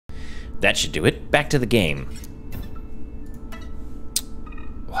That should do it. Back to the game.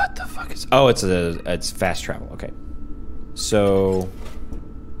 What the fuck is... Oh, it's fast travel. Okay. So...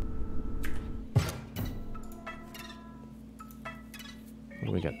 What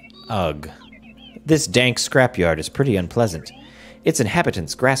do we got? Ugh. This dank scrapyard is pretty unpleasant. Its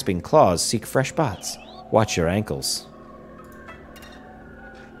inhabitants' grasping claws seek fresh spots. Watch your ankles.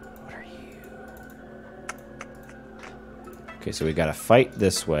 What are you? Okay, so we gotta fight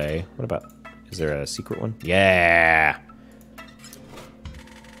this way. What about... Is there a secret one? Yeah!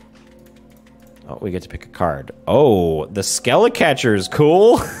 Oh, we get to pick a card. Oh, the Skelecatcher is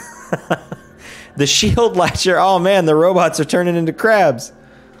cool! The Shield Latcher. Oh man, the robots are turning into crabs.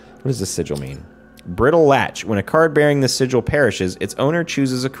 What does this sigil mean? Brittle Latch. When a card bearing the sigil perishes, its owner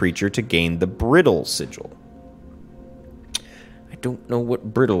chooses a creature to gain the Brittle sigil. I don't know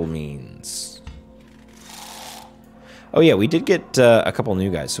what brittle means. Oh yeah, we did get a couple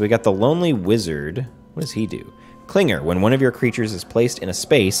new guys. So we got the Lonely Wizard. What does he do? Clinger. When one of your creatures is placed in a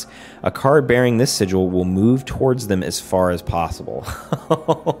space, a card bearing this sigil will move towards them as far as possible.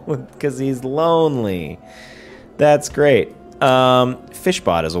 Because he's lonely. That's great.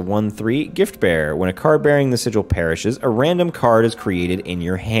 Fishbot is a 1/3 gift bearer. When a card bearing the sigil perishes, a random card is created in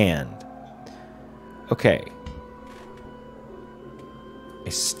your hand. Okay. I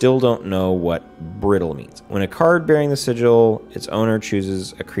still don't know what brittle means. When a card bearing the sigil, its owner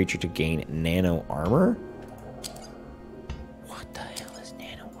chooses a creature to gain nano armor. What the hell is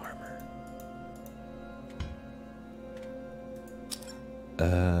nano armor?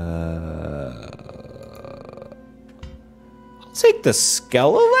 I'll take the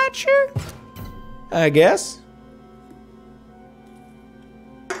Skelecatcher, I guess.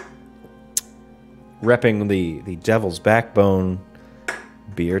 Repping the Devil's Backbone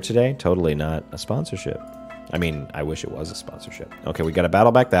beer today. Totally not a sponsorship. I mean, I wish it was a sponsorship. Okay, we got to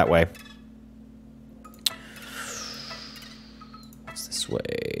battle back that way. What's this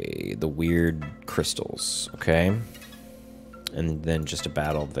way? The weird crystals. Okay. And then just a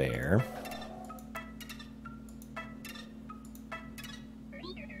battle there.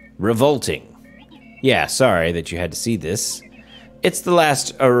 Revolting. Yeah, sorry that you had to see this. It's the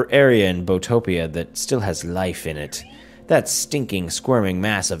last area in Botopia that still has life in it. That stinking, squirming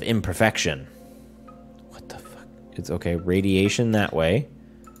mass of imperfection. What the fuck? It's okay. Radiation that way.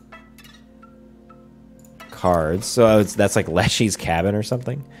 Cards. So that's like Leshy's cabin or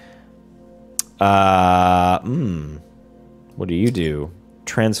something. What do you do?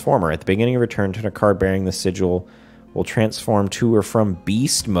 Transformer. At the beginning of your turn, turn a card bearing the sigil will transform to or from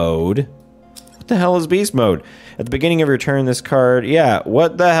beast mode. What the hell is beast mode? At the beginning of your turn, this card... Yeah,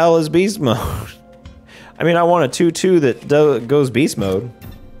 what the hell is beast mode? I mean, I want a 2/2 that goes beast mode.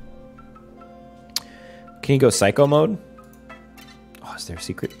 Can you go psycho mode? Oh, is there a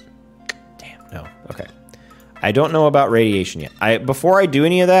secret? Damn, no. Okay. I don't know about radiation yet. Before I do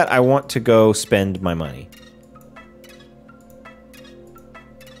any of that, I want to go spend my money.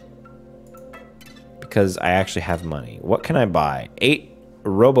 Because I actually have money. What can I buy? 8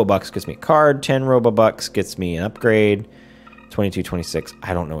 Robobucks gets me a card. 10 Robobucks gets me an upgrade. 22, 26.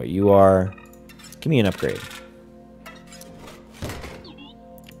 I don't know what you are. Give me an upgrade.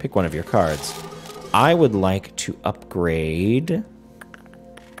 Pick one of your cards. I would like to upgrade...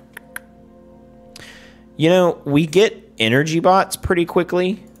 You know, we get energy bots pretty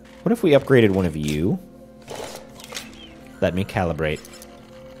quickly. What if we upgraded one of you? Let me calibrate.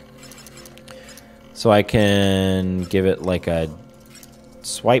 So I can give it like a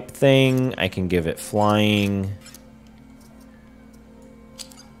swipe thing. I can give it flying.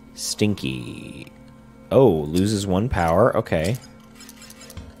 Stinky. Oh, loses 1 power. Okay.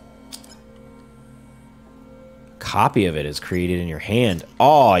 Copy of it is created in your hand.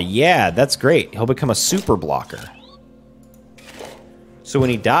 Oh, yeah, that's great. He'll become a super blocker. So when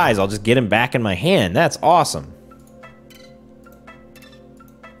he dies, I'll just get him back in my hand. That's awesome.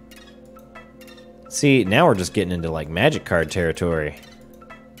 See, now we're just getting into like magic card territory.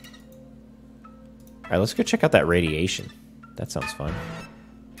 All right, let's go check out that radiation. That sounds fun.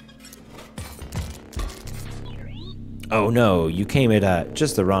 Oh no, you came at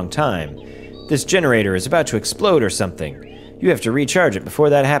just the wrong time. This generator is about to explode or something. You have to recharge it before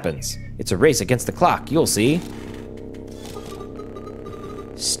that happens. It's a race against the clock, you'll see.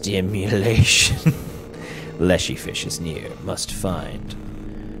 Stimulation. Leshy fish is near, must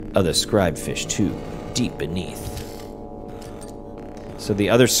find. Other scribe fish too, deep beneath. So the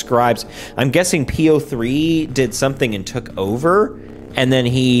other scribes, I'm guessing PO3 did something and took over, and then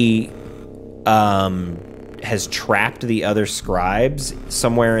he has trapped the other scribes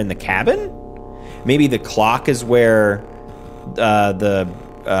somewhere in the cabin? Maybe the clock is where the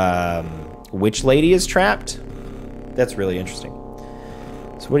witch lady is trapped. That's really interesting.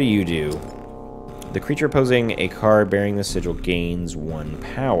 So what do you do? The creature opposing a card bearing the sigil gains 1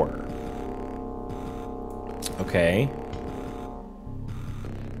 power. Okay.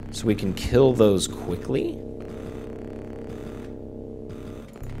 So we can kill those quickly?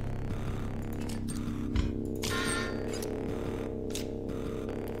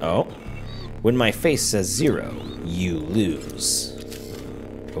 Oh. When my face says 0, you lose.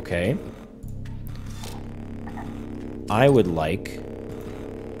 Okay. I would like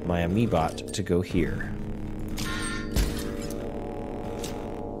my Amiibot to go here.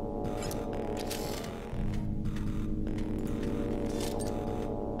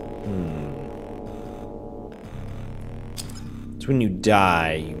 So when you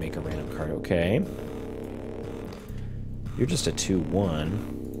die, you make a random card. Okay. You're just a 2/1.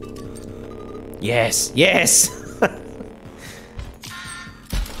 Yes! Yes!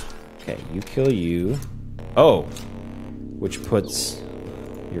 Okay, you kill you. Oh! Which puts...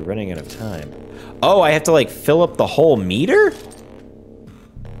 You're running out of time. Oh, I have to, like, fill up the whole meter?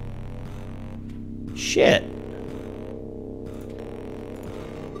 Shit.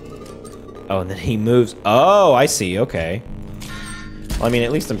 Oh, and then he moves... Oh, I see. Okay. Well, I mean,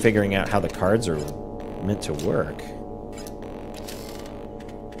 at least I'm figuring out how the cards are meant to work.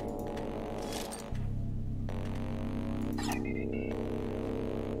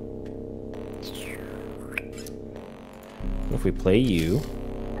 What if we play you?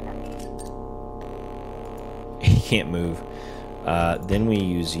 He can't move. Then we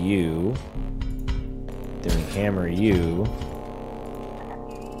use you. Then we hammer you.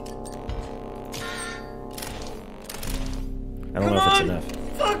 I don't know if it's enough.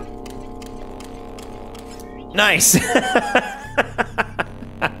 Fuck. Nice!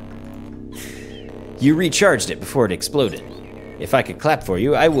 You recharged it before it exploded. If I could clap for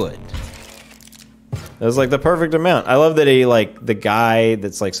you, I would. That was like the perfect amount. I love that he, like, the guy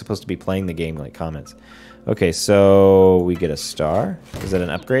that's like supposed to be playing the game, like, comments. Okay, so we get a star. Is that an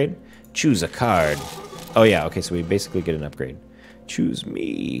upgrade? Choose a card. Oh yeah, okay, so we basically get an upgrade. Choose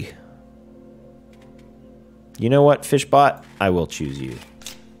me. You know what, Fishbot? I will choose you.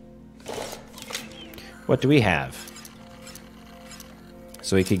 What do we have?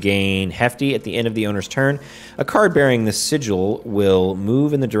 So we could gain Hefty at the end of the owner's turn. A card bearing the sigil will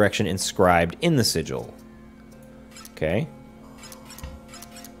move in the direction inscribed in the sigil. Okay.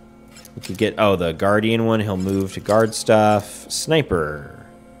 We could get, oh, the Guardian one. He'll move to guard stuff. Sniper.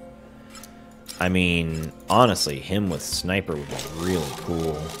 I mean, honestly, him with Sniper would be really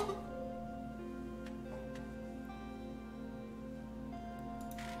cool.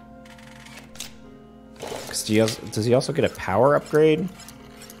 Does he also get a power upgrade?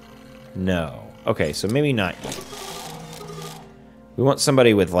 No. Okay, so maybe not you. We want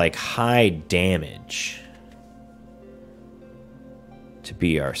somebody with, like, high damage to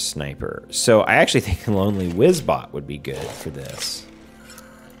be our sniper. So I actually think Lonely Wizbot would be good for this.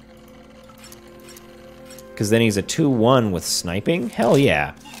 Because then he's a 2/1 with sniping? Hell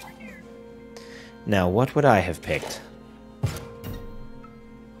yeah. Now, what would I have picked?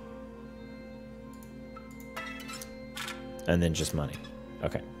 And then just money.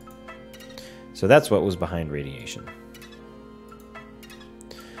 Okay. So that's what was behind radiation.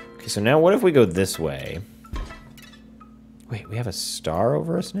 Okay, so now what if we go this way? Wait, we have a star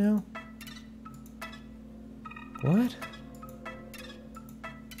over us now? What?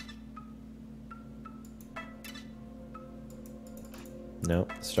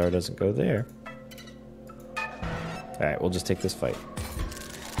 Nope, the star doesn't go there. Alright, we'll just take this fight.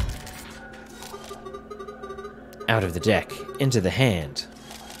 Out of the deck, into the hand.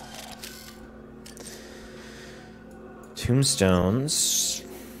 Tombstones.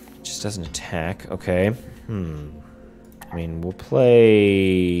 Just doesn't attack. Okay. I mean, we'll play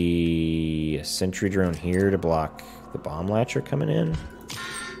a sentry drone here to block the bomb latcher coming in.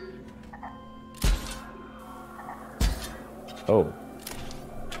 Oh.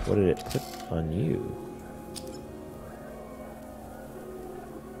 What did it put on you?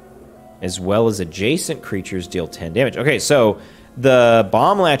 As well as adjacent creatures deal 10 damage. Okay, so the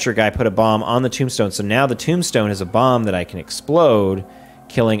bomb latcher guy put a bomb on the tombstone, so now the tombstone is a bomb that I can explode,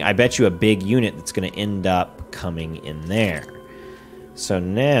 killing, I bet you, a big unit that's going to end up coming in there. So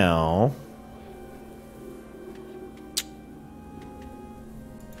now...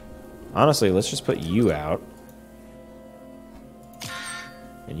 honestly, let's just put you out.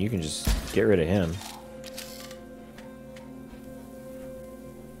 And you can just get rid of him.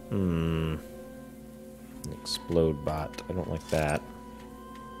 Explode bot. I don't like that.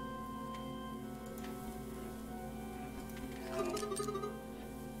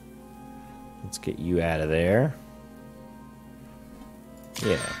 Let's get you out of there.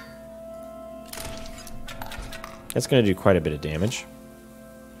 Yeah. That's going to do quite a bit of damage.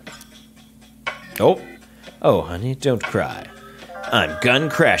 Oh. Oh, honey, don't cry. I'm Gun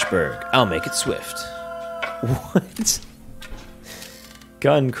Crashberg. I'll make it swift. What?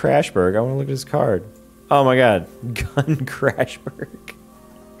 Gun Crashberg? I want to look at his card. Oh my god. Gun Crashberg.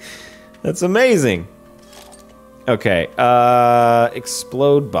 That's amazing. Okay.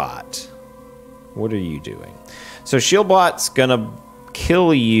 Explode Bot. What are you doing? So Shield Bot's gonna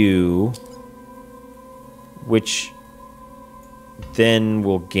kill you, which then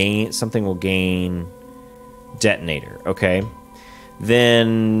will gain... Something will gain... Detonator. Okay.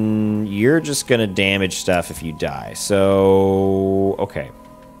 Then you're just gonna damage stuff if you die. So... Okay.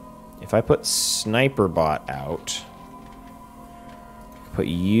 If I put Sniper Bot out... Put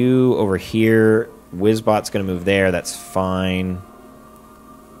you over here. Whizbot's gonna move there. That's fine.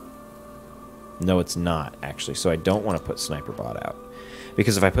 No, it's not, actually. So I don't want to put Sniper Bot out.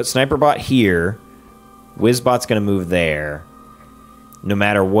 Because if I put Sniper Bot here, Whizbot's gonna move there. No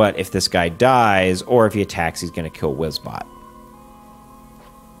matter what, if this guy dies, or if he attacks, he's gonna kill Whizbot.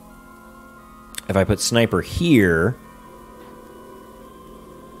 If I put Sniper here,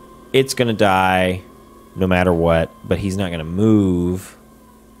 it's gonna die no matter what, but he's not gonna move.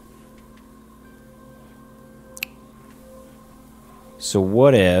 So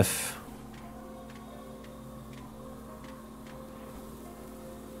what if...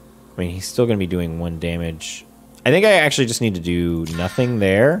 I mean, he's still going to be doing 1 damage. I think I actually just need to do nothing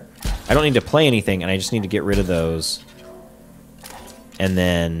there. I don't need to play anything, and I just need to get rid of those. And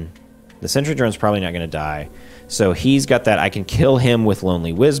then the Sentry Drone's probably not going to die. So he's got that. I can kill him with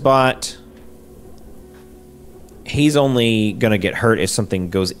Lonely Whizbot. He's only going to get hurt if something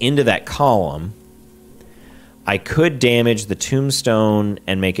goes into that column. I could damage the Tombstone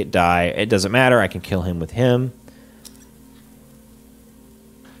and make it die. It doesn't matter. I can kill him with him.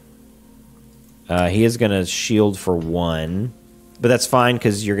 He is going to shield for 1. But that's fine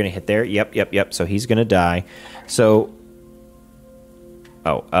because you're going to hit there. Yep. So he's going to die. So...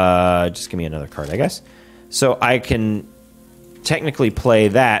 Oh, just give me another card, I guess. So I can technically play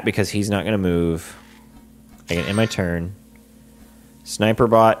that because he's not going to move. I can end my turn. Sniper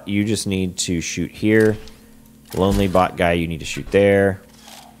Bot, you just need to shoot here. Lonely Bot guy, you need to shoot there.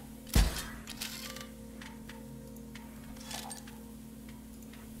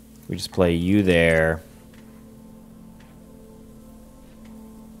 We just play you there.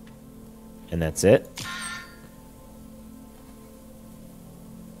 And that's it.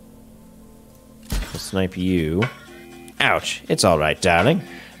 We'll snipe you. Ouch. It's all right, darling.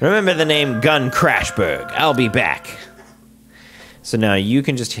 Remember the name Gun Crashberg. I'll be back. So now you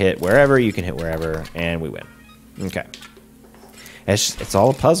can just hit wherever, you can hit wherever, and we win. Okay. It's all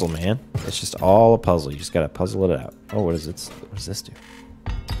a puzzle, man. It's just all a puzzle. You just gotta puzzle it out. Oh, what does this do?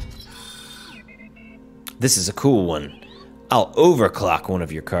 This is a cool one. I'll overclock one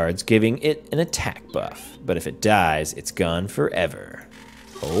of your cards, giving it an attack buff. But if it dies, it's gone forever.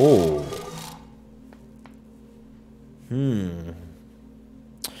 Oh.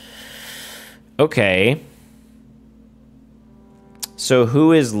 Okay. So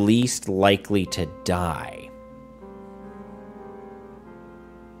who is least likely to die?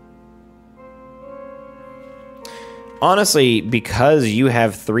 Honestly, because you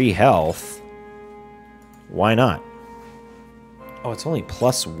have 3 health, why not? Oh, it's only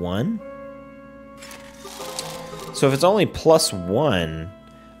 +1? So if it's only +1,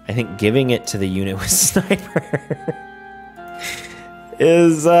 I think giving it to the unit with Sniper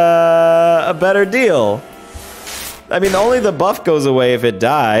is a better deal. I mean, only the buff goes away if it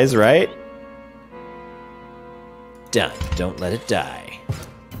dies, right? Done. Don't let it die.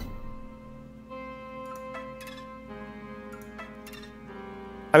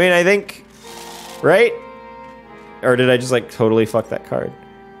 I mean, I think... Right? Or did I just, like, totally fuck that card?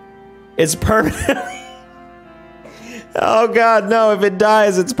 It's permanently... Oh, God, no. If it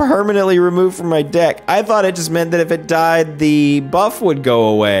dies, it's permanently removed from my deck. I thought it just meant that if it died, the buff would go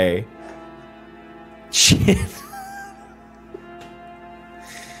away. Shit.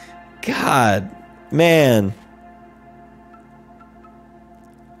 God. Man.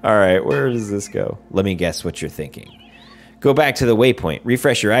 Alright, where does this go? Let me guess what you're thinking. Go back to the waypoint.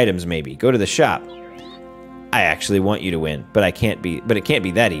 Refresh your items, maybe. Go to the shop. I actually want you to win, but it can't be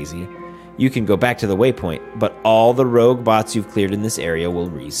that easy. You can go back to the waypoint, but all the rogue bots you've cleared in this area will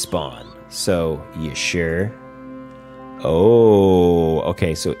respawn. So, you sure? Oh,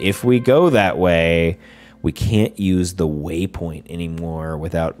 okay, so if we go that way, we can't use the waypoint anymore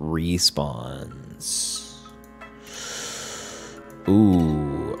without respawns.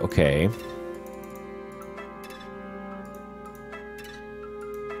 Ooh, okay.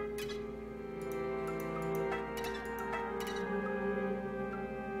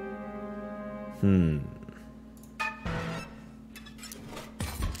 I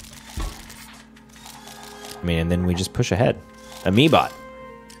mean, and then we just push ahead. A me-bot.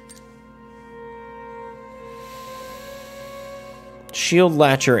 Shield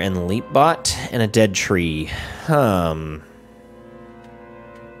Latcher and Leap Bot and a dead tree. I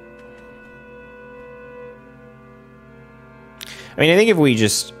mean, I think if we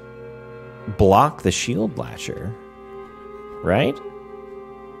just block the Shield Latcher, right?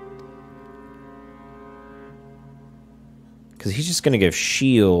 Because he's just going to give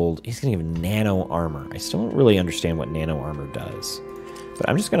shield. He's going to give nano armor. I still don't really understand what nano armor does. But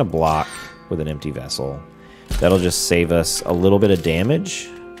I'm just going to block with an empty vessel. That'll just save us a little bit of damage.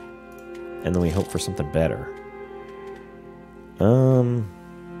 And then we hope for something better.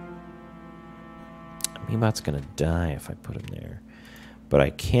 Meebot's going to die if I put him there. But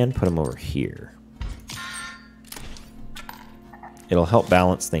I can put him over here. It'll help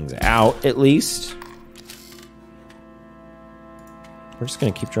balance things out, at least. We're just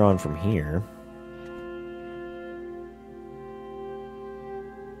going to keep drawing from here.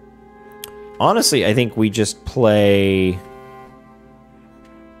 Honestly, I think we just play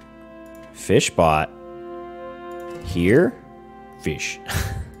Fishbot here. Fish.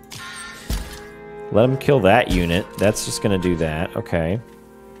 Let him kill that unit. That's just going to do that. Okay.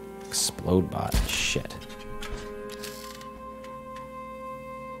 Explode bot. Shit.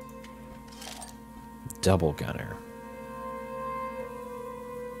 Double gunner.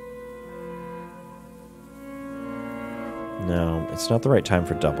 No, it's not the right time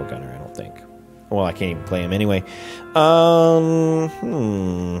for double gunner, I don't think. Well, I can't even play him anyway.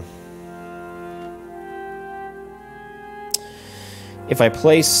 If I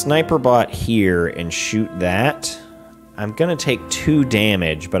play sniper bot here and shoot that, I'm gonna take 2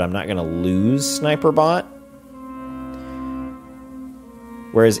 damage, but I'm not gonna lose sniper bot.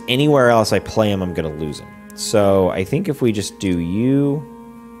 Whereas anywhere else I play him, I'm gonna lose him. So I think if we just do you.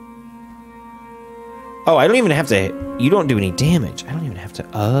 Oh, I don't even have to... You don't do any damage. I don't even have to...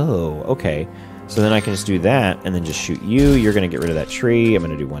 Oh, okay. So then I can just do that and then just shoot you. You're going to get rid of that tree. I'm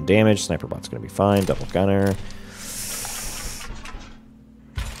going to do 1 damage. Sniper bot's going to be fine. Double gunner.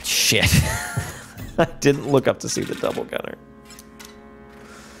 Shit. I didn't look up to see the double gunner.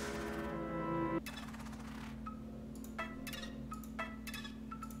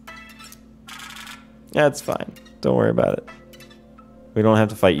 That's fine. Don't worry about it. We don't have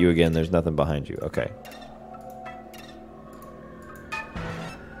to fight you again. There's nothing behind you. Okay.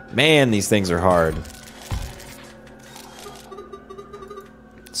 Man, these things are hard.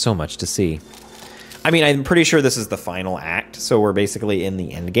 So much to see. I mean, I'm pretty sure this is the final act, so we're basically in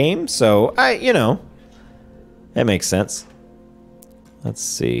the end game. So, you know, that makes sense. Let's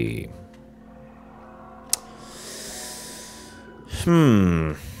see.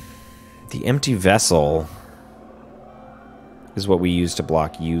 The empty vessel is what we used to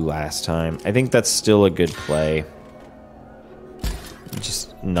block you last time. I think that's still a good play.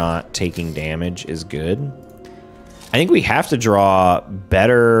 Just not taking damage is good. I think we have to draw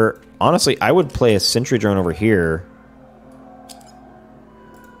better. Honestly, I would play a sentry drone over here.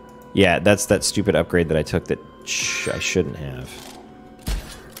 Yeah, that's that stupid upgrade that I took that I shouldn't have.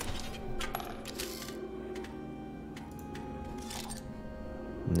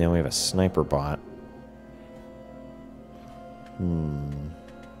 Now we have a sniper bot.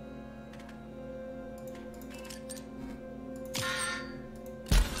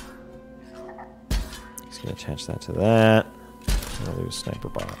 He's going to attach that to that. I'll do a sniper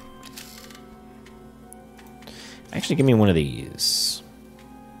bot. Actually, give me one of these.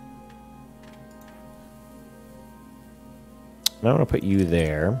 Now I'm going to put you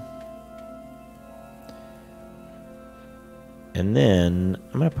there. And then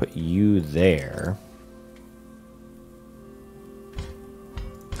I'm going to put you there.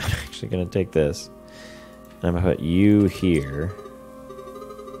 I'm actually going to take this. And I'm going to put you here.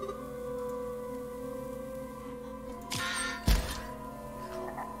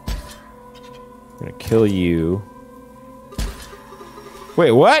 I'm going to kill you.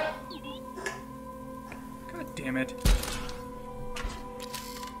 Wait, what? God damn it.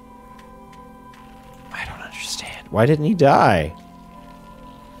 I don't understand. Why didn't he die?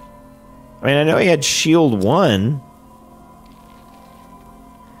 I mean, I know he had shield 1.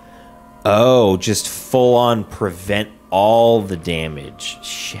 Oh, just full on prevent all the damage.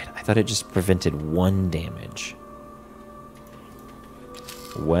 Shit, I thought it just prevented 1 damage.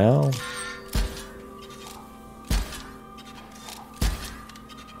 Well...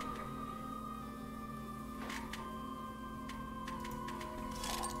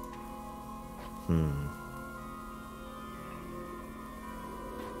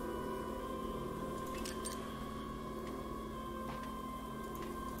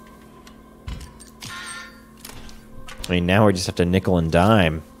 I mean, now we just have to nickel and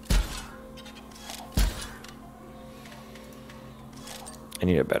dime. I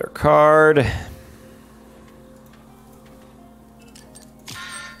need a better card.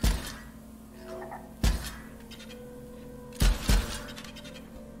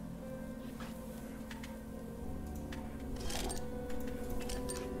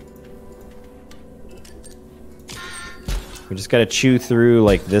 We just gotta chew through,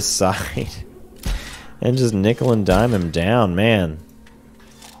 like, this side. And just nickel and dime him down, man.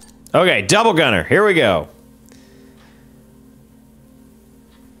 Okay, double gunner. Here we go.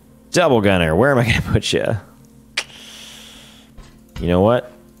 Double gunner. Where am I gonna put you? You know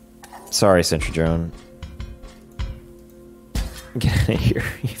what? Sorry, Sentry Drone. Get out of here.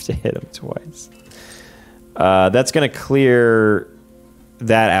 You have to hit him twice. That's gonna clear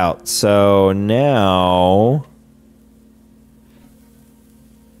that out. So now...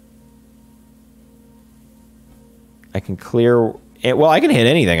 I can clear... Well, I can hit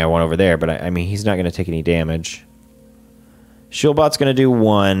anything I want over there, but I mean, he's not going to take any damage. Shieldbot's going to do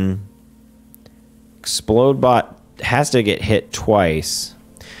 1. Explodebot has to get hit twice.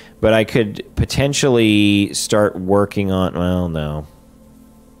 But I could potentially start working on... Well, no.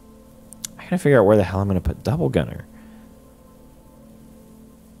 I gotta figure out where the hell I'm going to put Double Gunner.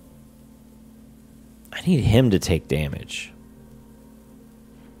 I need him to take damage.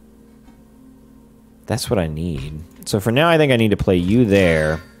 That's what I need. So for now, I think I need to play you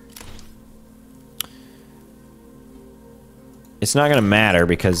there. It's not going to matter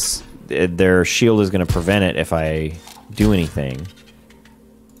because their shield is going to prevent it if I do anything.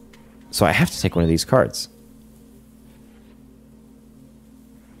 So I have to take one of these cards.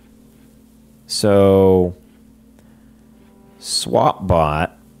 So Swap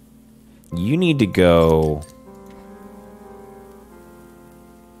Bot, you need to go...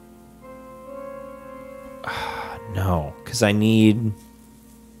 No, because I need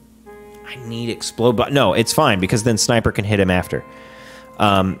Explode Bot. No, it's fine because then Sniper can hit him after.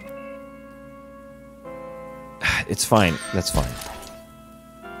 It's fine. That's fine.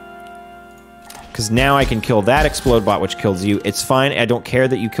 Because now I can kill that Explode Bot, which kills you. It's fine. I don't care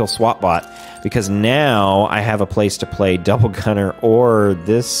that you kill Swap Bot because now I have a place to play Double Gunner or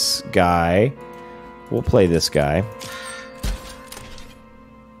this guy. We'll play this guy.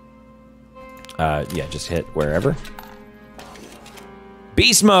 Yeah, just hit wherever.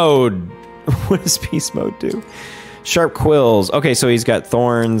 Beast Mode! What does Beast Mode do? Sharp Quills. Okay, so he's got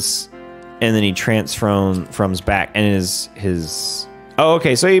Thorns, and then he transforms back, and his... Oh,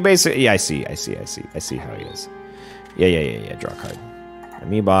 okay, so he basically... Yeah, I see how he is. Yeah, draw a card.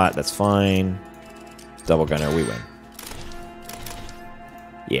 Amebot, that's fine. Double Gunner, we win.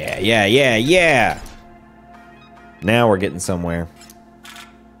 Yeah! Now we're getting somewhere.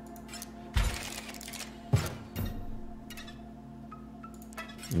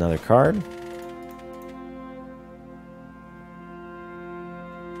 Another card.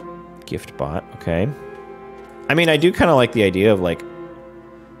 Gift Bot, okay. I mean, I do kind of like the idea of, like,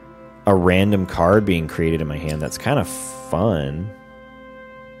 a random card being created in my hand. That's kind of fun.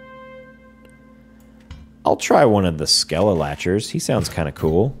 I'll try one of the Skelelatchers. He sounds kind of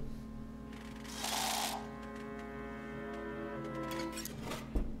cool.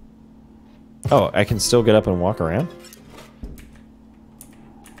 Oh, I can still get up and walk around?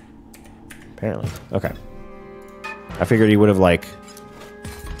 Apparently. Okay. I figured he would have, like,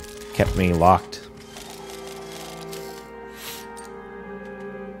 kept me locked.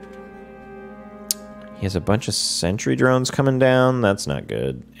 He has a bunch of sentry drones coming down. That's not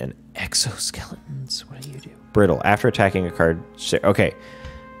good. And exoskeletons. What do you do? Brittle. After attacking a card... Okay.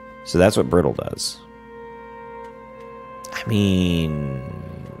 So that's what Brittle does. I mean...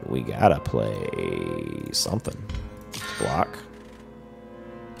 We gotta play something. Block.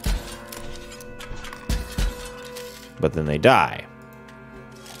 But then they die.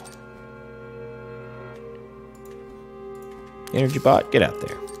 Energy Bot, get out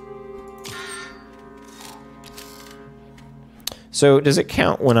there. So does it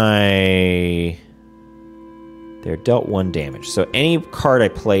count when they're dealt 1 damage? So any card I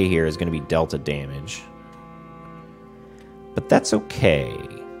play here is going to be dealt a damage. But that's okay.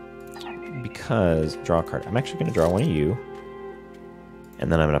 Because, draw a card. I'm actually going to draw one of you.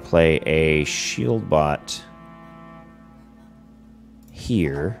 And then I'm going to play a Shield Bot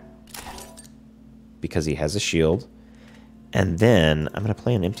here. Because he has a shield. And then I'm going to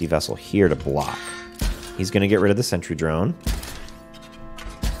play an Empty Vessel here to block. He's going to get rid of the Sentry Drone.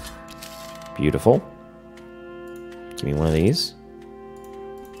 Beautiful. Give me one of these.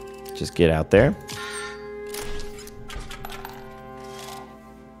 Just get out there.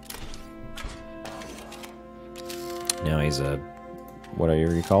 Now he's a...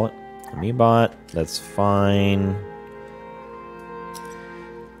 whatever you call it. A me-bot. That's fine.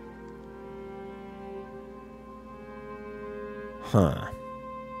 Huh.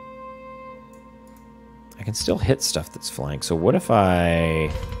 I can still hit stuff that's flying. So what if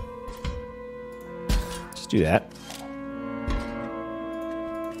I... just do that.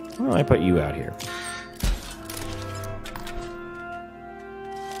 Oh, I put you out here.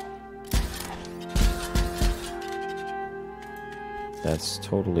 That's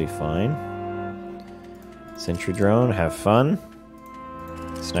totally fine. Sentry drone, have fun.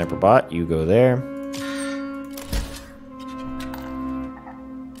 Sniper bot, you go there.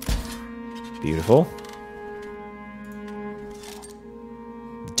 Beautiful.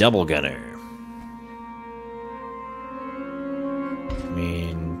 Double gunner. I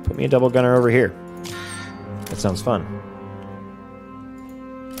mean, put me a double gunner over here. That sounds fun.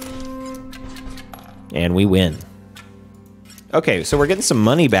 And we win. Okay, so we're getting some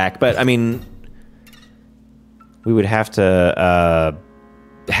money back, but I mean, we would have to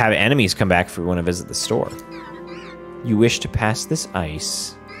have enemies come back if we want to visit the store. You wish to pass this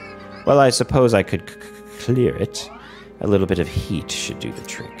ice? Well, I suppose I could clear it. A little bit of heat should do the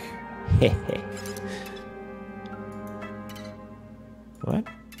trick. Hehe. What?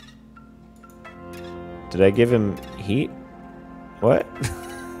 Did I give him heat? What?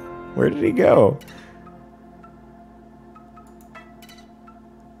 Where did he go?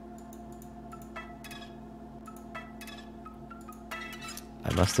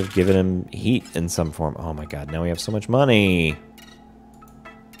 I must have given him heat in some form. Oh my god, now we have so much money.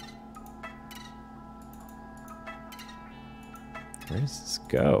 Where does this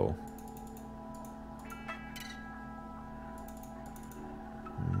go?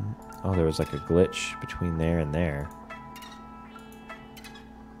 Oh, there was like a glitch between there and there.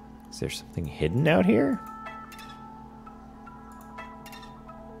 Is there something hidden out here?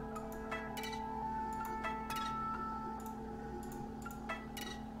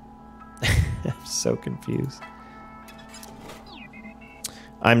 I'm so confused.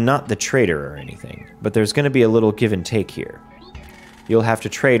 I'm not the trader or anything, but there's going to be a little give and take here. You'll have to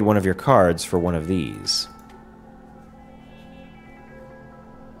trade one of your cards for one of these.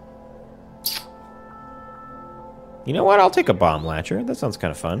 You know what? I'll take a bomb latcher. That sounds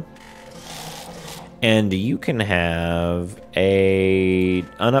kind of fun. And you can have a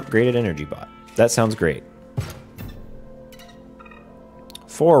unupgraded energy bot. That sounds great.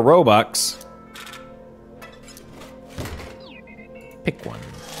 4 Robux. Pick one.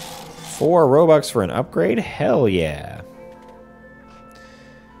 4 Robux for an upgrade? Hell yeah.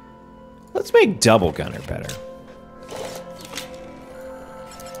 Let's make double gunner better.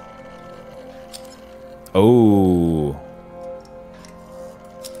 Oh.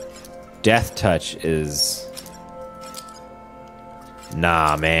 Death touch is...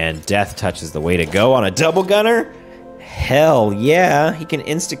 Nah, man. Death touch is the way to go on a double gunner? Hell yeah. He can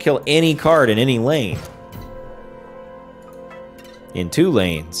insta-kill any card in any lane. In 2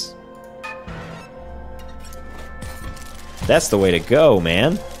 lanes. That's the way to go,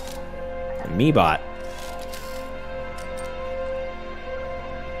 man. Me-bot.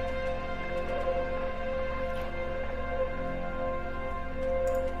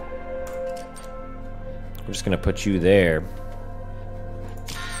 I'm just gonna put you there.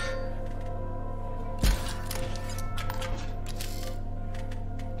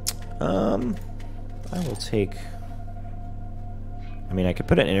 I will take... I mean, I could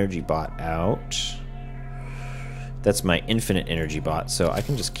put an energy bot out. That's my infinite energy bot, so I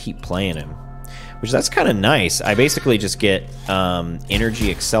can just keep playing him. Which, that's kind of nice. I basically just get energy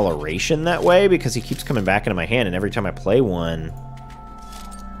acceleration that way, because he keeps coming back into my hand, and every time I play one,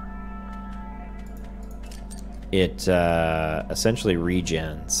 it essentially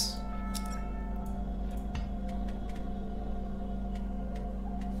regens.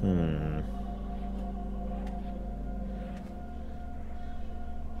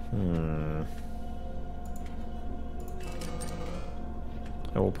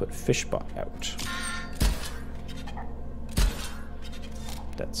 I will put Fishbot out.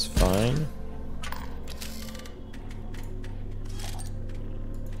 That's fine.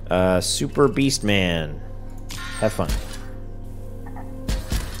 Super Beast Man. Have fun.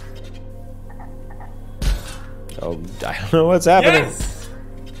 Oh, I don't know what's happening. Yes!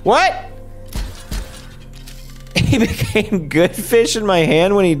 What? He became good fish in my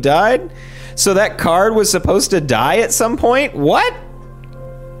hand when he died? So that card was supposed to die at some point? What?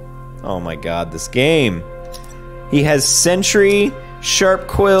 Oh my god, this game. He has Sentry, Sharp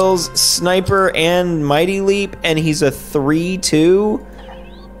Quills, Sniper, and Mighty Leap, and he's a 3/2?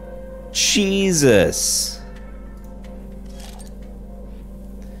 Jesus.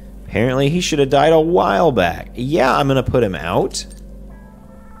 Apparently he should have died a while back. Yeah, I'm gonna put him out.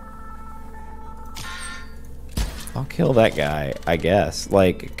 I'll kill that guy, I guess.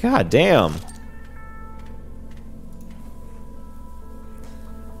 Like, god damn.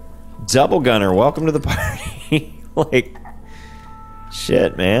 Double gunner, welcome to the party. Like,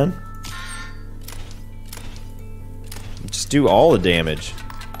 shit, man. Just do all the damage.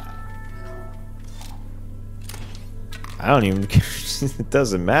 I don't even care. It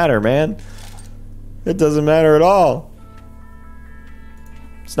doesn't matter, man. It doesn't matter at all.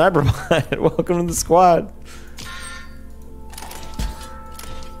 Sniper bot, welcome to the squad.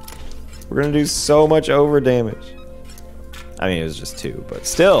 We're gonna do so much over damage. I mean, it was just 2, but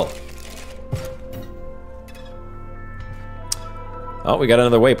still. Oh, we got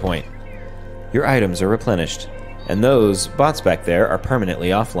another waypoint. Your items are replenished, and those bots back there are permanently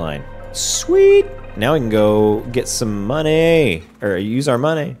offline. Sweet! Now we can go get some money, or use our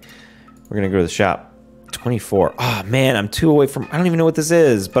money. We're gonna go to the shop. 24. Oh man, I'm 2 away from, I don't even know what this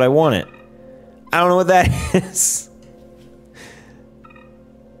is, but I want it. I don't know what that is.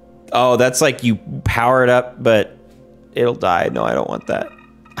 Oh, that's like you power it up, but it'll die. No, I don't want that.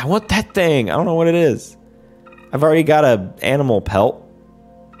 I want that thing. I don't know what it is. I've already got a animal pelt.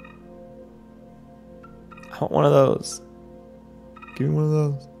 I want one of those. Give me one of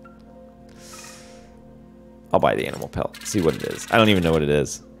those. I'll buy the animal pelt. See what it is. I don't even know what it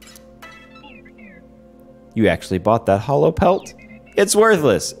is. You actually bought that hollow pelt? It's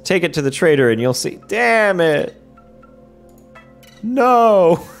worthless. Take it to the trader and you'll see. Damn it.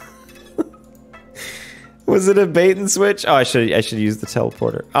 No. Was it a bait and switch? Oh, I should use the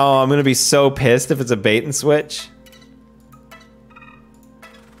teleporter. Oh, I'm gonna be so pissed if it's a bait and switch.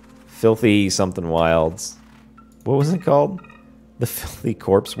 Filthy something wilds. What was it called? The Filthy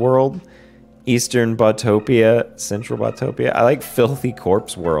Corpse World? Eastern Botopia, Central Botopia. I like Filthy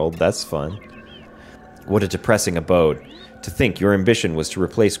Corpse World. That's fun. What a depressing abode. To think your ambition was to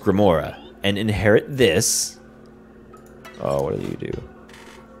replace Grimora and inherit this. Oh, what do you do?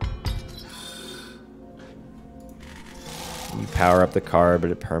 You power up the car,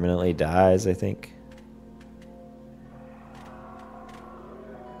 but it permanently dies, I think.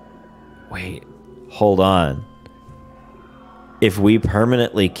 Wait, hold on. If we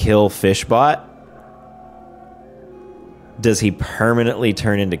permanently kill Fishbot, does he permanently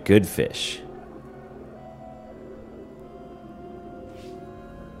turn into good fish?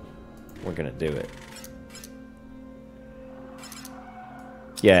 We're gonna do it.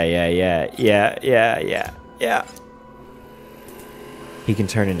 Yeah. He can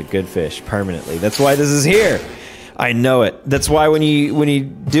turn into good fish permanently. That's why this is here. I know it. That's why when you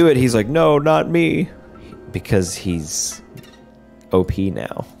do it, he's like, no, not me. Because he's OP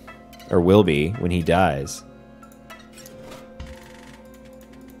now. Or will be when he dies.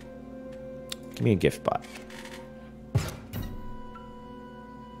 Give me a gift bot.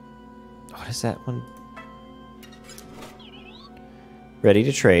 What is that one? Ready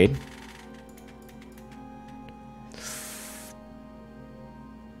to trade.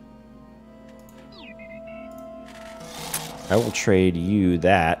 I will trade you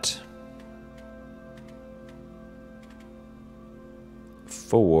that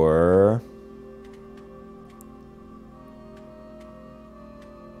for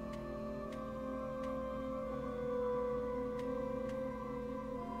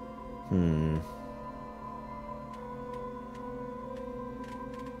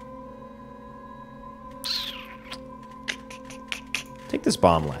take this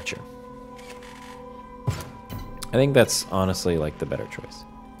bomb latcher. I think that's honestly like the better choice.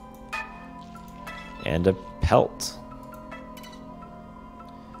 And a pelt.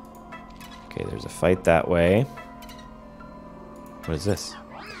 Okay, there's a fight that way. What is this?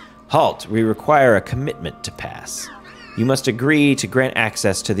 Halt! We require a commitment to pass. You must agree to grant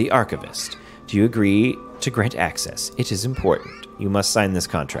access to the archivist. Do you agree to grant access? It is important. You must sign this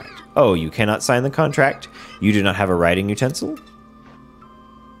contract. Oh, you cannot sign the contract? You do not have a writing utensil?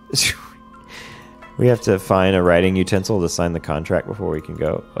 We have to find a writing utensil to sign the contract before we can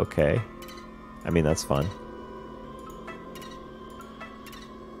go. Okay. I mean, that's fun.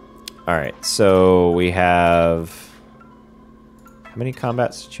 Alright, so we have... how many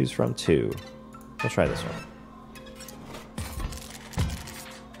combats to choose from? 2. We'll try this one.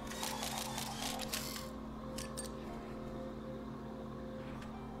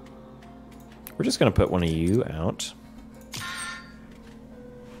 We're just going to put one of you out.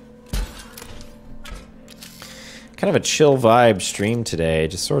 Kind of a chill vibe stream today,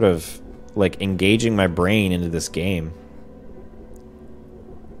 just sort of like engaging my brain into this game.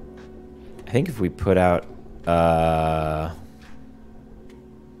 I think if we put out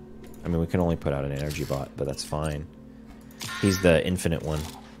I mean, we can only put out an energy bot, but that's fine. He's the infinite one.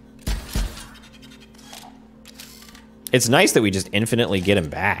 It's nice that we just infinitely get him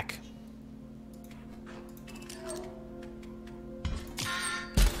back.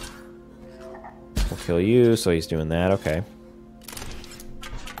 We'll kill you, so he's doing that. Okay.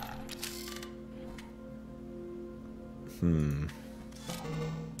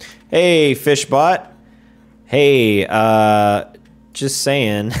 Hey, Fishbot. Hey, just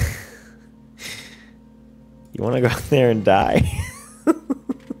saying. You want to go out there and die?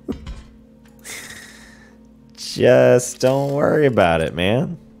 Just don't worry about it,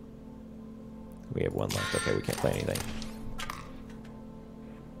 man. We have one left. Okay, we can't play anything.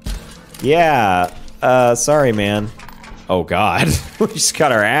 Yeah, sorry, man. Oh, God. We just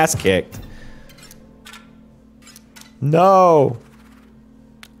got our ass kicked. No.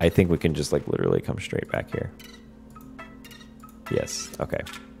 I think we can just, like, literally come straight back here. Yes, okay.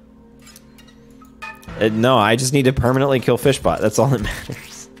 No, I just need to permanently kill Fishbot. That's all that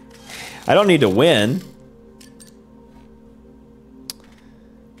matters. I don't need to win.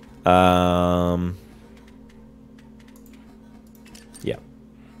 Yeah.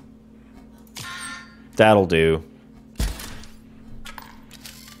 That'll do.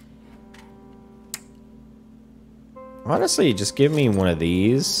 Honestly, just give me one of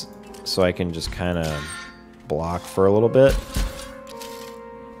these so I can just kind of block for a little bit.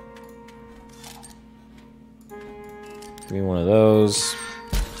 Give me one of those.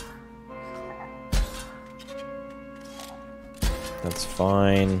 That's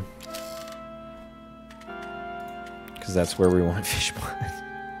fine. Because that's where we want Fishbot.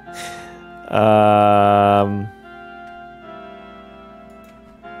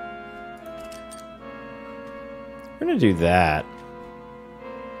 We're gonna do that.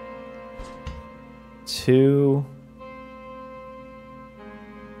 2.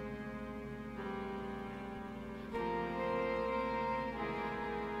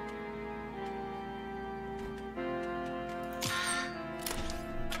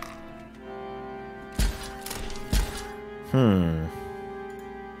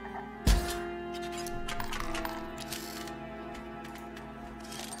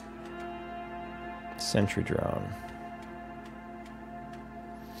 Sentry drone.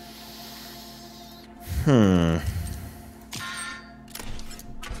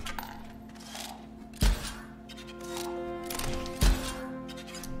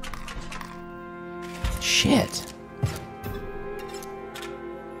 Shit.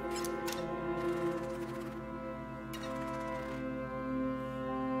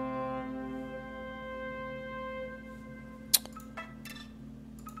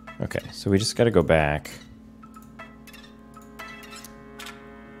 Okay, so we just got to go back.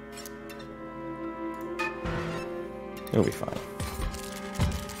 It'll be fine.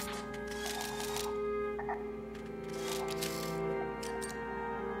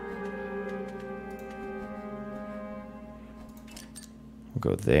 We'll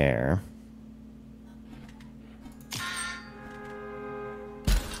go there.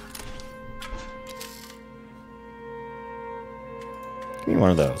 Give me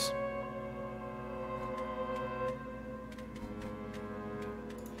one of those.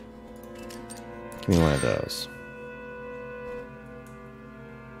 Give me one of those.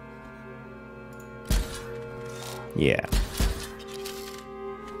 Yeah.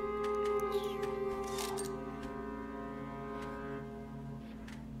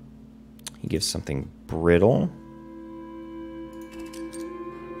 He gives something brittle.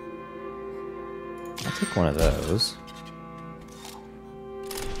 I'll take one of those.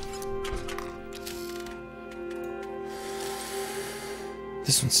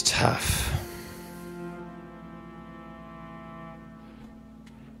 This one's tough.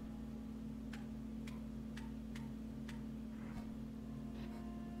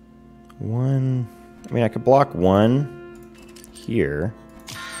 One. I mean, I could block one here.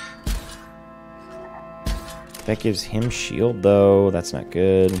 That gives him shield, though. That's not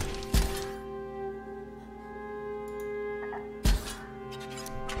good.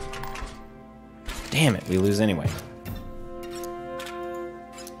 Damn it, we lose anyway.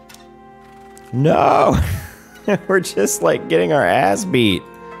 No! We're just, like, getting our ass beat.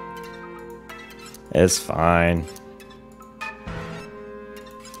 It's fine.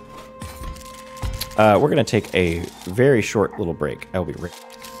 We're going to take a very short little break. I'll be right back.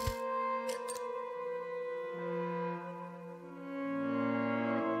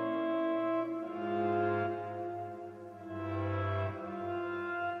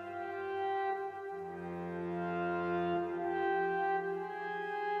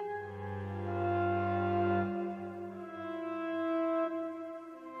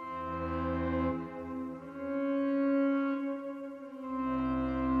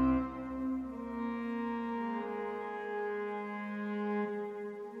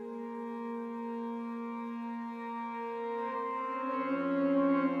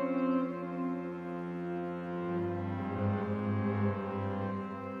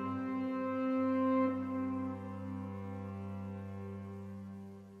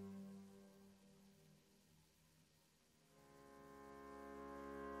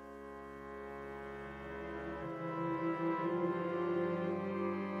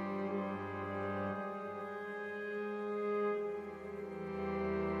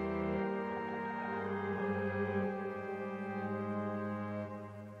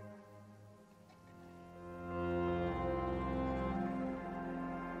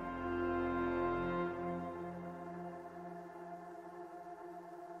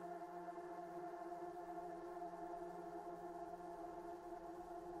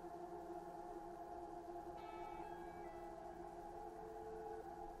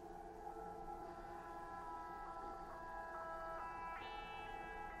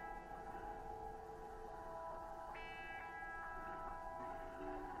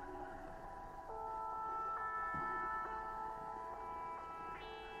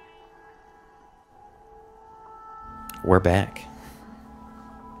 We're back.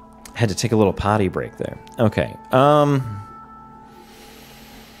 Had to take a little potty break there. Okay.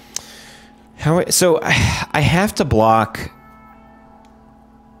 So I have to block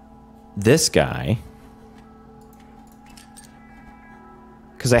this guy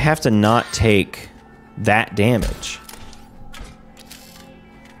because I have to not take that damage.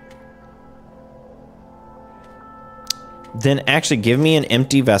 Then actually give me an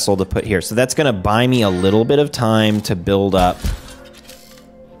empty vessel to put here. So that's going to buy me a little bit of time to build up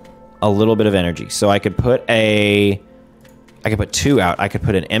a little bit of energy. So I could put two out. I could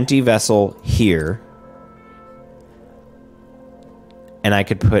put an empty vessel here. And I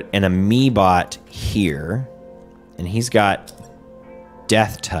could put an Amebot here. And he's got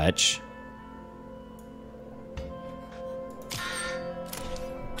Death Touch.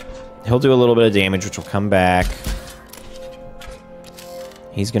 He'll do a little bit of damage, which will come back.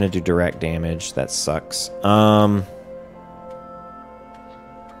 He's going to do direct damage. That sucks.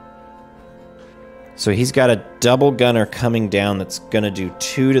 So he's got a double gunner coming down that's going to do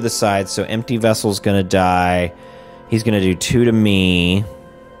 2 to the side. So empty vessel's going to die. He's going to do 2 to me.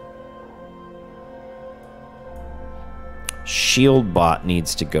 Shield bot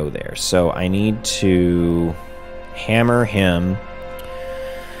needs to go there. So I need to hammer him.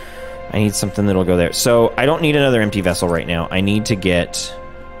 I need something that'll go there. So I don't need another empty vessel right now. I need to get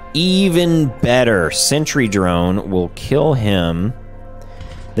even better. Sentry drone will kill him.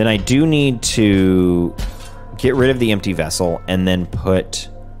 Then I do need to get rid of the empty vessel and then put...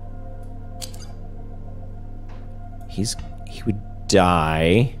 He would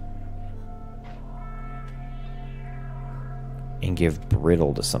die. And give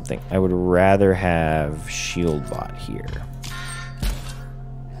brittle to something. I would rather have shield bot here.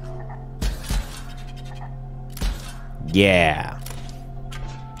 Yeah.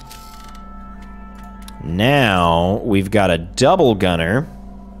 Now we've got a double gunner.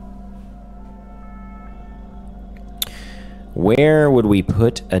 Where would we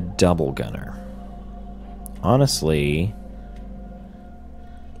put a double gunner? Honestly,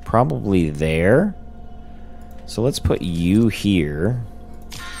 probably there. So let's put you here.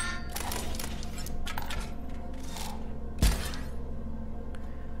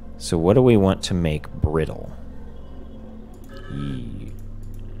 So what do we want to make brittle?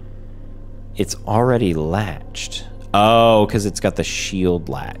 It's already latched. Oh, because it's got the shield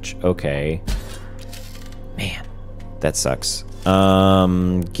latch. Okay. Man, that sucks.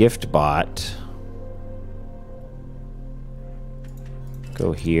 Gift bot.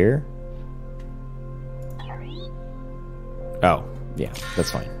 Go here. Oh, yeah,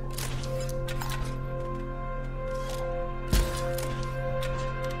 that's fine.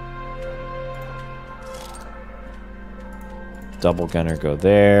 Double gunner, go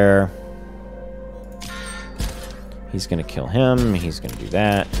there. He's gonna kill him. He's gonna do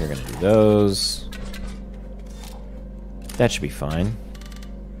that. You're gonna do those. That should be fine.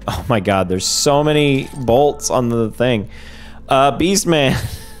 Oh my god, there's so many bolts on the thing. Beastman.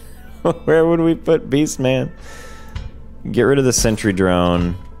 Where would we put Beastman? Get rid of the sentry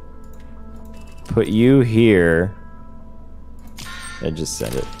drone. Put you here. I just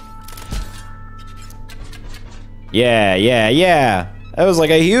said it. Yeah, yeah, yeah. That was like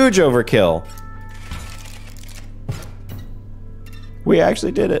a huge overkill. We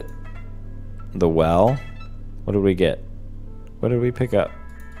actually did it. The well. What did we get? What did we pick up?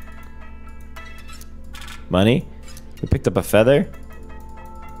 Money? We picked up a feather?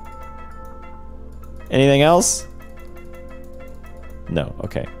 Anything else? No,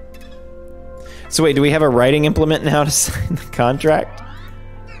 okay. So wait, do we have a writing implement now to sign the contract?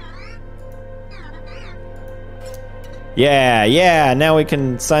 Yeah, yeah, now we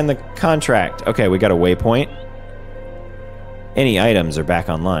can sign the contract. Okay, we got a waypoint. Any items are back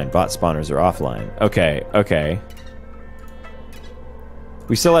online. Bot spawners are offline. Okay, okay.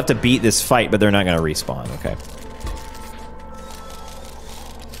 We still have to beat this fight, but they're not going to respawn. Okay.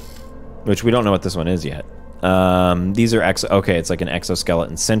 Which we don't know what this one is yet. These are okay, it's like an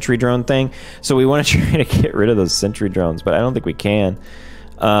exoskeleton sentry drone thing. So we want to try to get rid of those sentry drones, but I don't think we can.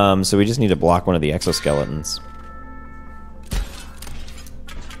 So we just need to block one of the exoskeletons.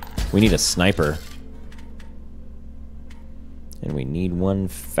 We need a sniper. And we need one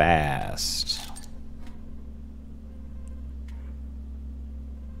fast.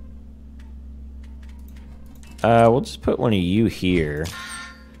 We'll just put one of you here.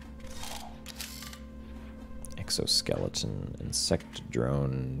 Exoskeleton, insect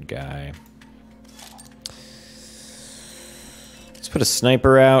drone guy. Let's put a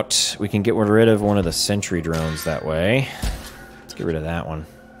sniper out. We can get rid of one of the sentry drones that way. Let's get rid of that one.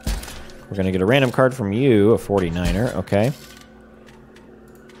 We're going to get a random card from you, a 49er. Okay.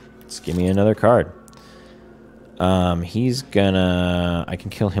 Let's give me another card. He's gonna... I can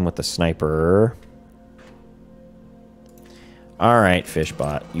kill him with the sniper. Alright,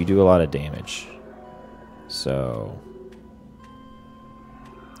 Fishbot. You do a lot of damage. So...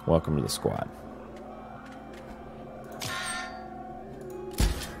 welcome to the squad.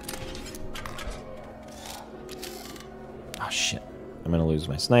 Oh, shit. I'm gonna lose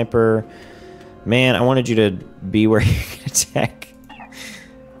my sniper. Man, I wanted you to be where you can attack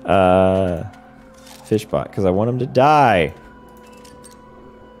Fishbot, because I want him to die.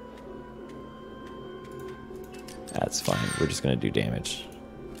 That's fine. We're just gonna do damage.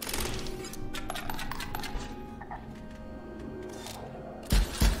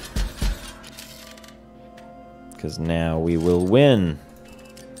 Because now we will win.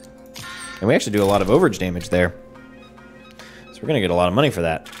 And we actually do a lot of overage damage there. So we're gonna get a lot of money for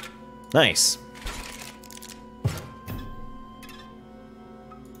that. Nice.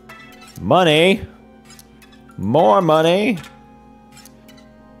 Money. More money.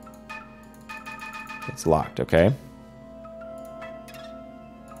 It's locked, okay.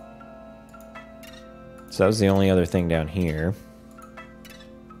 So that was the only other thing down here.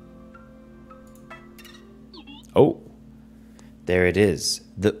 Oh. There it is.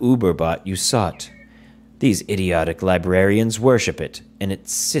 The Uberbot you sought. These idiotic librarians worship it, and it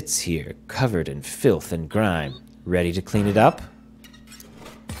sits here, covered in filth and grime. Ready to clean it up?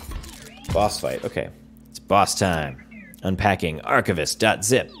 Boss fight, okay. It's boss time. Unpacking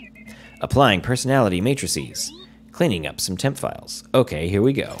archivist.zip. Applying personality matrices. Cleaning up some temp files. Okay, here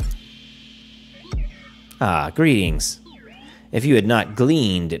we go. Ah, greetings. If you had not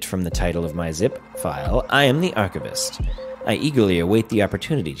gleaned it from the title of my zip file, I am the archivist. I eagerly await the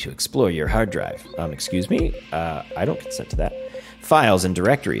opportunity to explore your hard drive. Excuse me? I don't consent to that. Files and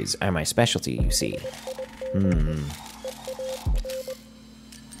directories are my specialty, you see.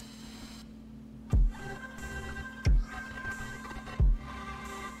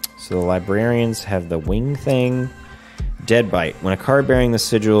 So the librarians have the wing thing. Deadbite. When a card bearing the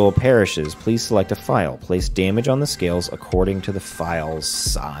sigil perishes, please select a file. Place damage on the scales according to the file's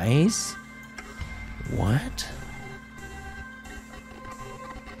size? What?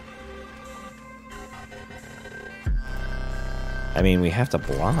 I mean, we have to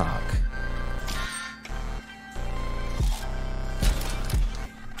block.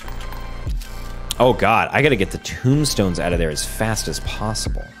 Oh god, I gotta get the tombstones out of there as fast as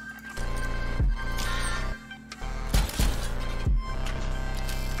possible.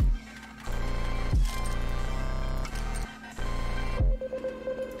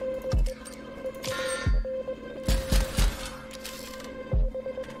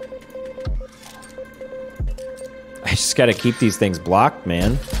 I just gotta keep these things blocked,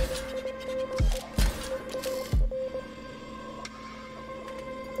 man.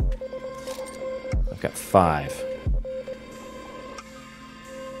 I've got 5.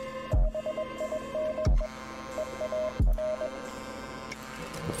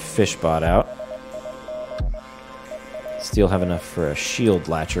 Fishbot out. Still have enough for a shield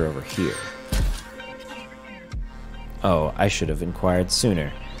latcher over here. Oh, I should have inquired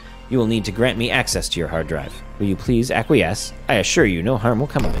sooner. You will need to grant me access to your hard drive. Will you please acquiesce? I assure you no harm will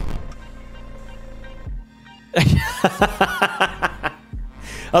come of it. I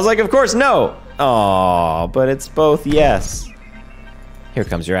was like, of course, no. Aw, but it's both yes. Here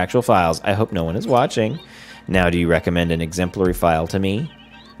comes your actual files. I hope no one is watching. Now, do you recommend an exemplary file to me?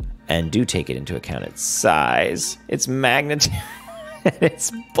 And do take it into account its size, its magnitude, and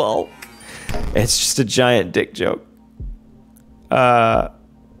its bulk. It's just a giant dick joke.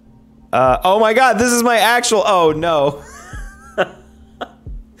 Oh my god, this is my actual... Oh, no.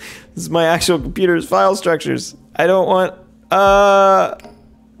 This is my actual computer's file structures. I don't want...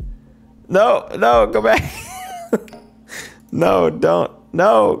 No, no, go back. No, don't.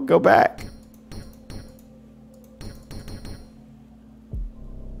 No, go back.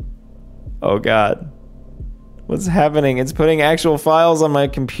 Oh god. What's happening? It's putting actual files on my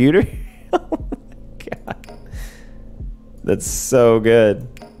computer? Oh my god. That's so good.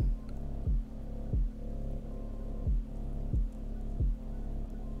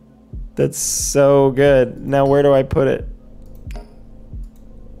 That's so good. Now where do I put it?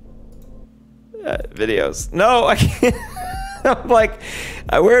 Videos. No, I can't. I'm like,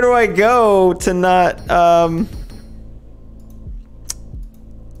 where do I go to not,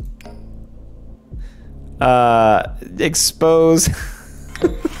 expose?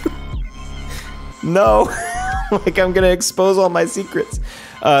 No. Like I'm gonna expose all my secrets.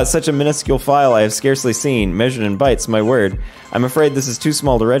 Such a minuscule file I have scarcely seen, measured in bytes, my word. I'm afraid this is too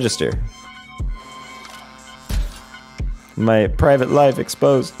small to register. My private life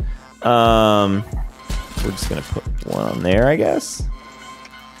exposed. We're just gonna put one on there, I guess.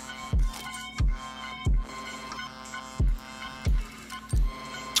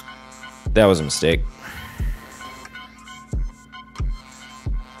 That was a mistake.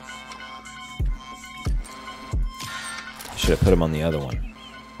 Should have put him on the other one.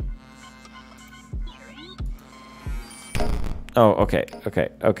 Oh, okay, okay,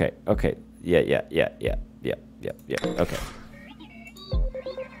 okay, okay. Yeah, okay.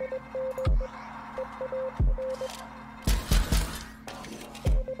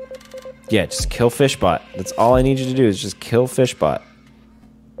 Yeah, just kill Fishbot. That's all I need you to do is just kill Fishbot.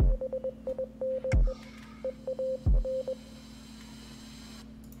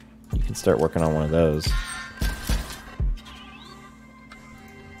 You can start working on one of those.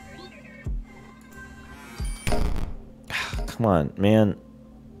 Come on, man.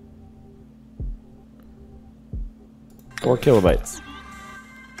 4 kilobytes.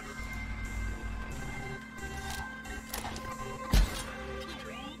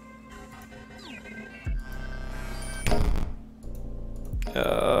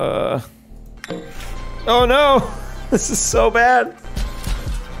 Oh no! This is so bad.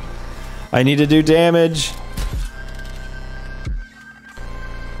 I need to do damage.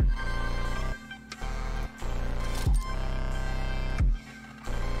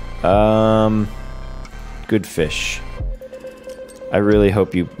 Good fish. I really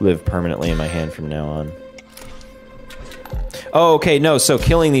hope you live permanently in my hand from now on. Oh, okay, no, so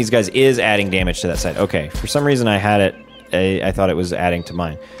killing these guys is adding damage to that side. Okay, for some reason I had it, I thought it was adding to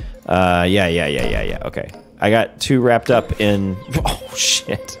mine. Yeah, okay. I got too wrapped up in, oh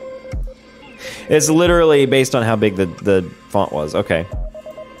shit. It's literally based on how big the font was, okay.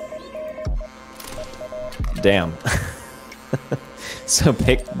 Damn. So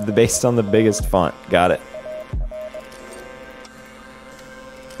pick based on the biggest font, got it.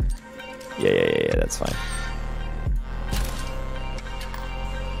 Yeah, that's fine.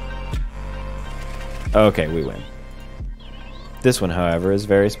 Okay, we win. This one, however, is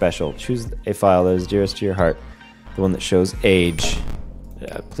very special. Choose a file that is dearest to your heart. The one that shows age.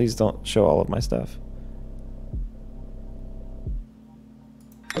 Please don't show all of my stuff.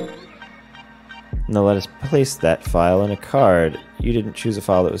 Now let us place that file in a card. You didn't choose a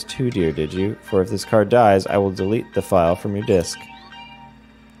file that was too dear, did you? For if this card dies, I will delete the file from your disk.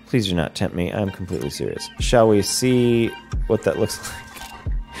 Please do not tempt me. I'm completely serious. Shall we see what that looks like?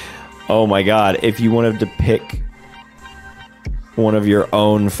 Oh my god, if you wanted to pick one of your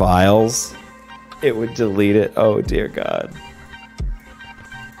own files, it would delete it. Oh dear god.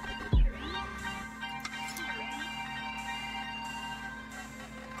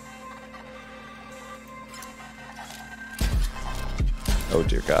 Oh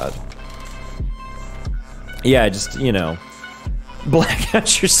dear god. Yeah, just, you know, black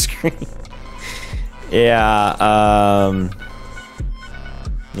out your screen. Yeah,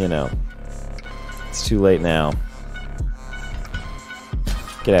 you know, it's too late now.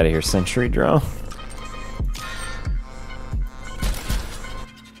 Get out of here, Century Drone.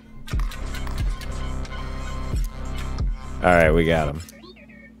 Alright, we got him.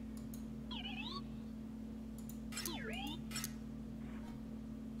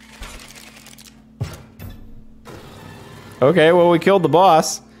 Okay, well, we killed the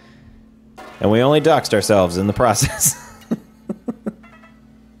boss. And we only doxed ourselves in the process.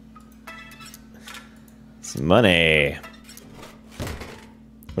 Some money.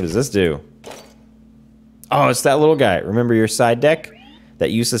 What does this do? Oh, it's that little guy. Remember your side deck?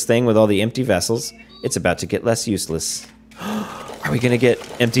 That useless thing with all the empty vessels? It's about to get less useless. Are we gonna get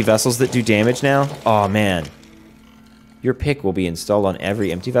empty vessels that do damage now? Oh, man. Your pick will be installed on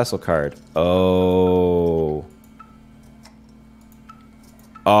every empty vessel card. Oh.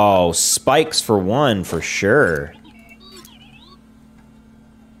 Oh, spikes for one, for sure.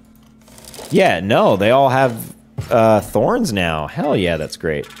 Yeah, no, they all have thorns now. Hell yeah, that's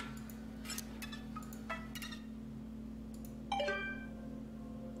great.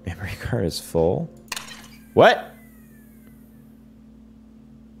 Memory card is full. What?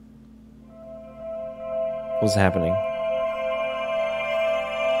 What's happening?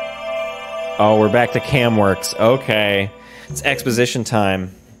 Oh, we're back to CamWorks. Okay. It's exposition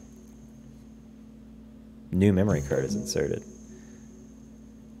time. New memory card is inserted.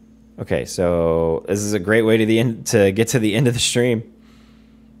 Okay, so this is a great way to get to the end of the stream.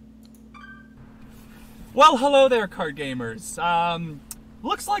 Well, hello there, card gamers.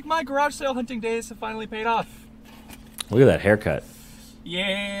 Looks like my garage sale hunting days have finally paid off. Look at that haircut.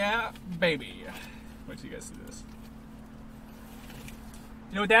 Yeah, baby. Wait till you guys see this.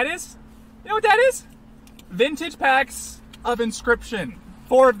 You know what that is? You know what that is? Vintage packs of Inscryption.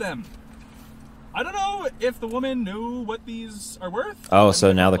 4 of them. I don't know if the woman knew what these are worth. Oh,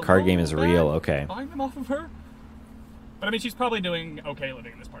 so now the card game is real. Okay. Buying them off of her. But I mean, she's probably doing okay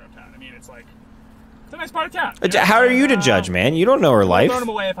living in this part of town. I mean, it's like, it's a nice part of town. You know? How are you to judge, man? You don't know her life. I've thrown them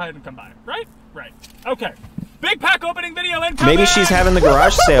away if I hadn't come by. Right? Right. Okay. Big pack opening video incoming! Maybe she's having the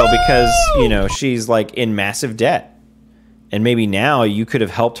garage sale because, you know, she's like in massive debt. And maybe now you could have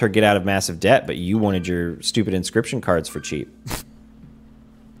helped her get out of massive debt, but you wanted your stupid Inscryption cards for cheap.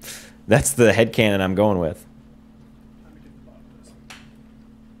 That's the headcanon I'm going with.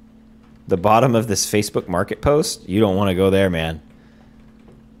 The bottom of this Facebook Market post? You don't want to go there, man.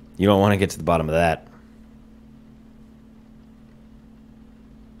 You don't want to get to the bottom of that.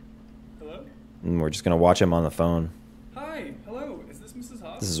 Hello? And we're just going to watch him on the phone. Hi. Hello. Is this Mrs.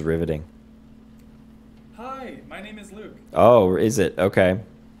 Hobbs? This is riveting. Hi. My name is Luke. Oh, is it? Okay.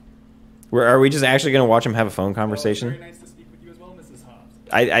 Are we just actually going to watch him have a phone conversation? Very nice to speak with you as well, Mrs.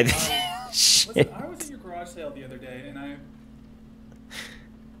 Hobbs. Shit. Listen, I was at your garage sale the other day, and I...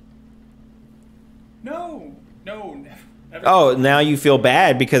 No. Oh, now you feel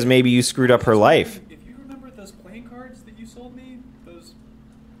bad because maybe you screwed up her life. If you remember those playing cards that you sold me, those...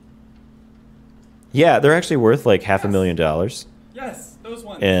 Yeah, they're actually worth like $500,000. Yes, those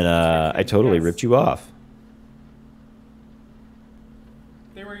ones. And I totally ripped you off.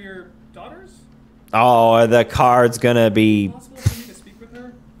 They were your daughters? Oh, the card's gonna be... Is it possible for me to speak with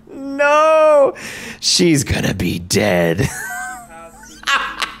her? No! She's gonna be dead.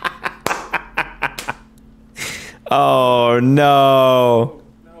 Oh, no.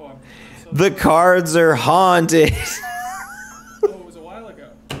 No, I'm so The cards are haunted. Oh, it was a while ago.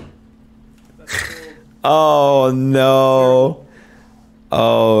 That's so... Oh, no.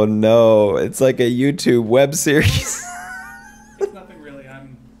 Oh, no. It's like a YouTube web series. It's nothing really.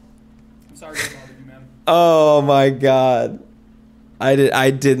 I'm sorry to bother you, ma'am. Oh, my God.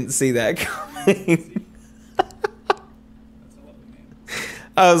 I didn't see that coming.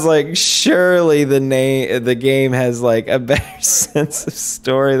 I was like, surely the game has like a better sense of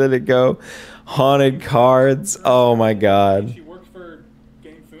story than to go haunted cards. Oh my God. She worked for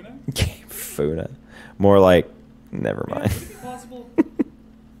Game Funa? Game Funa. More like, never Yeah, mind. would it be possible?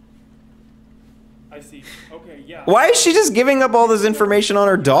 I see. Okay, yeah. Why is she just giving up all this information on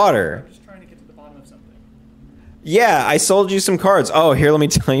her daughter? I'm just trying to get to the bottom of something. Yeah, I sold you some cards. Oh, here, let me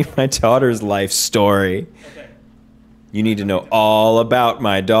tell you my daughter's life story. Okay. You need to know all about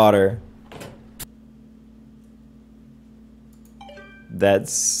my daughter.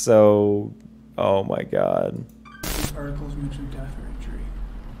 That's so... Oh my God. These articles mention death or injury.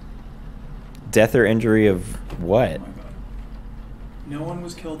 Death or injury of what? Oh my God. No one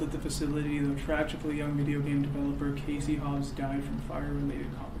was killed at the facility, though tragically young video game developer Casey Hobbs died from fire-related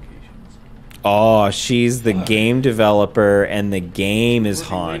complications. Oh, she's the game developer and the game is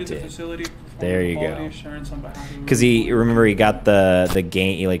Working late at the haunted. facility, There you quality go. assurance on behalf of Because he got the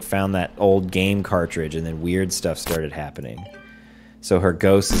game, he like found that old game cartridge and then weird stuff started happening. So her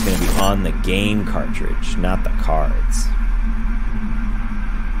ghost is going to be on the game cartridge, not the cards.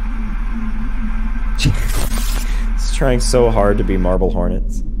 It's trying so hard to be Marble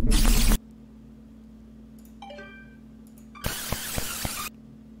Hornets.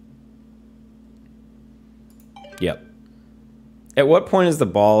 Yep. At what point is the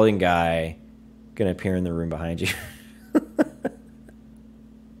balding guy gonna appear in the room behind you?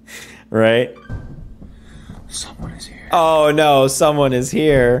 Right? Someone is here. Oh no, someone is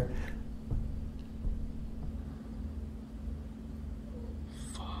here.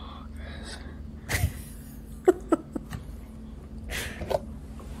 Fuck this.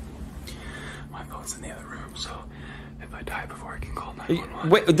 My phone's in the other room, so if I die before I can call 911...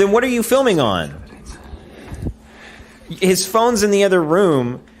 Wait, then what are you filming on? His phone's in the other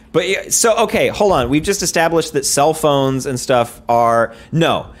room, but so okay, hold on. We've just established that cell phones and stuff are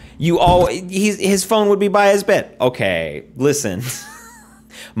no. His phone would be by his bed. Okay, listen.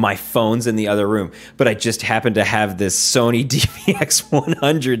 My phone's in the other room, but I just happen to have this Sony DVX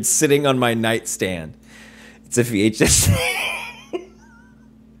 100 sitting on my nightstand. It's a VHS.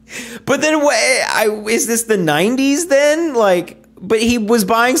 But then is this the 90s then? Like, but he was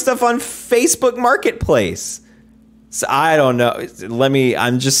buying stuff on Facebook Marketplace. So I don't know.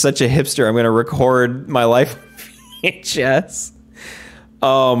 I'm just such a hipster. I'm going to record my life on VHS.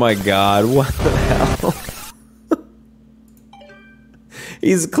 Oh my God. What the hell?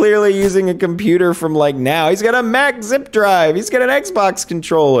 He's clearly using a computer from like now. He's got a Mac zip drive. He's got an Xbox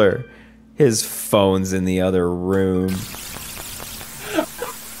controller. His phone's in the other room.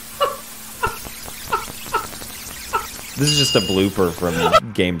 This is just a blooper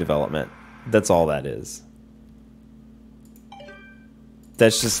from game development. That's all that is.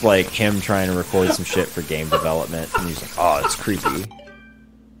 That's just like him trying to record some shit for game development. And he's like, oh, it's creepy.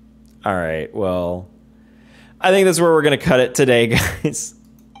 All right, well, I think that's where we're going to cut it today, guys.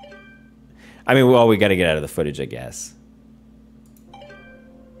 I mean, well, we got to get out of the footage, I guess.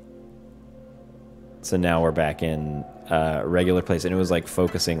 So now we're back in regular place, and it was like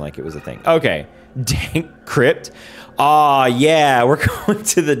focusing like it was a thing. Okay, dank crypt. Aw, yeah, we're going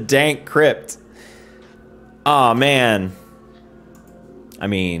to the dank crypt. Aw, man. I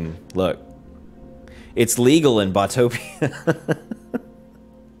mean, look. It's legal in Botopia.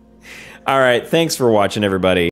 All right, thanks for watching, everybody.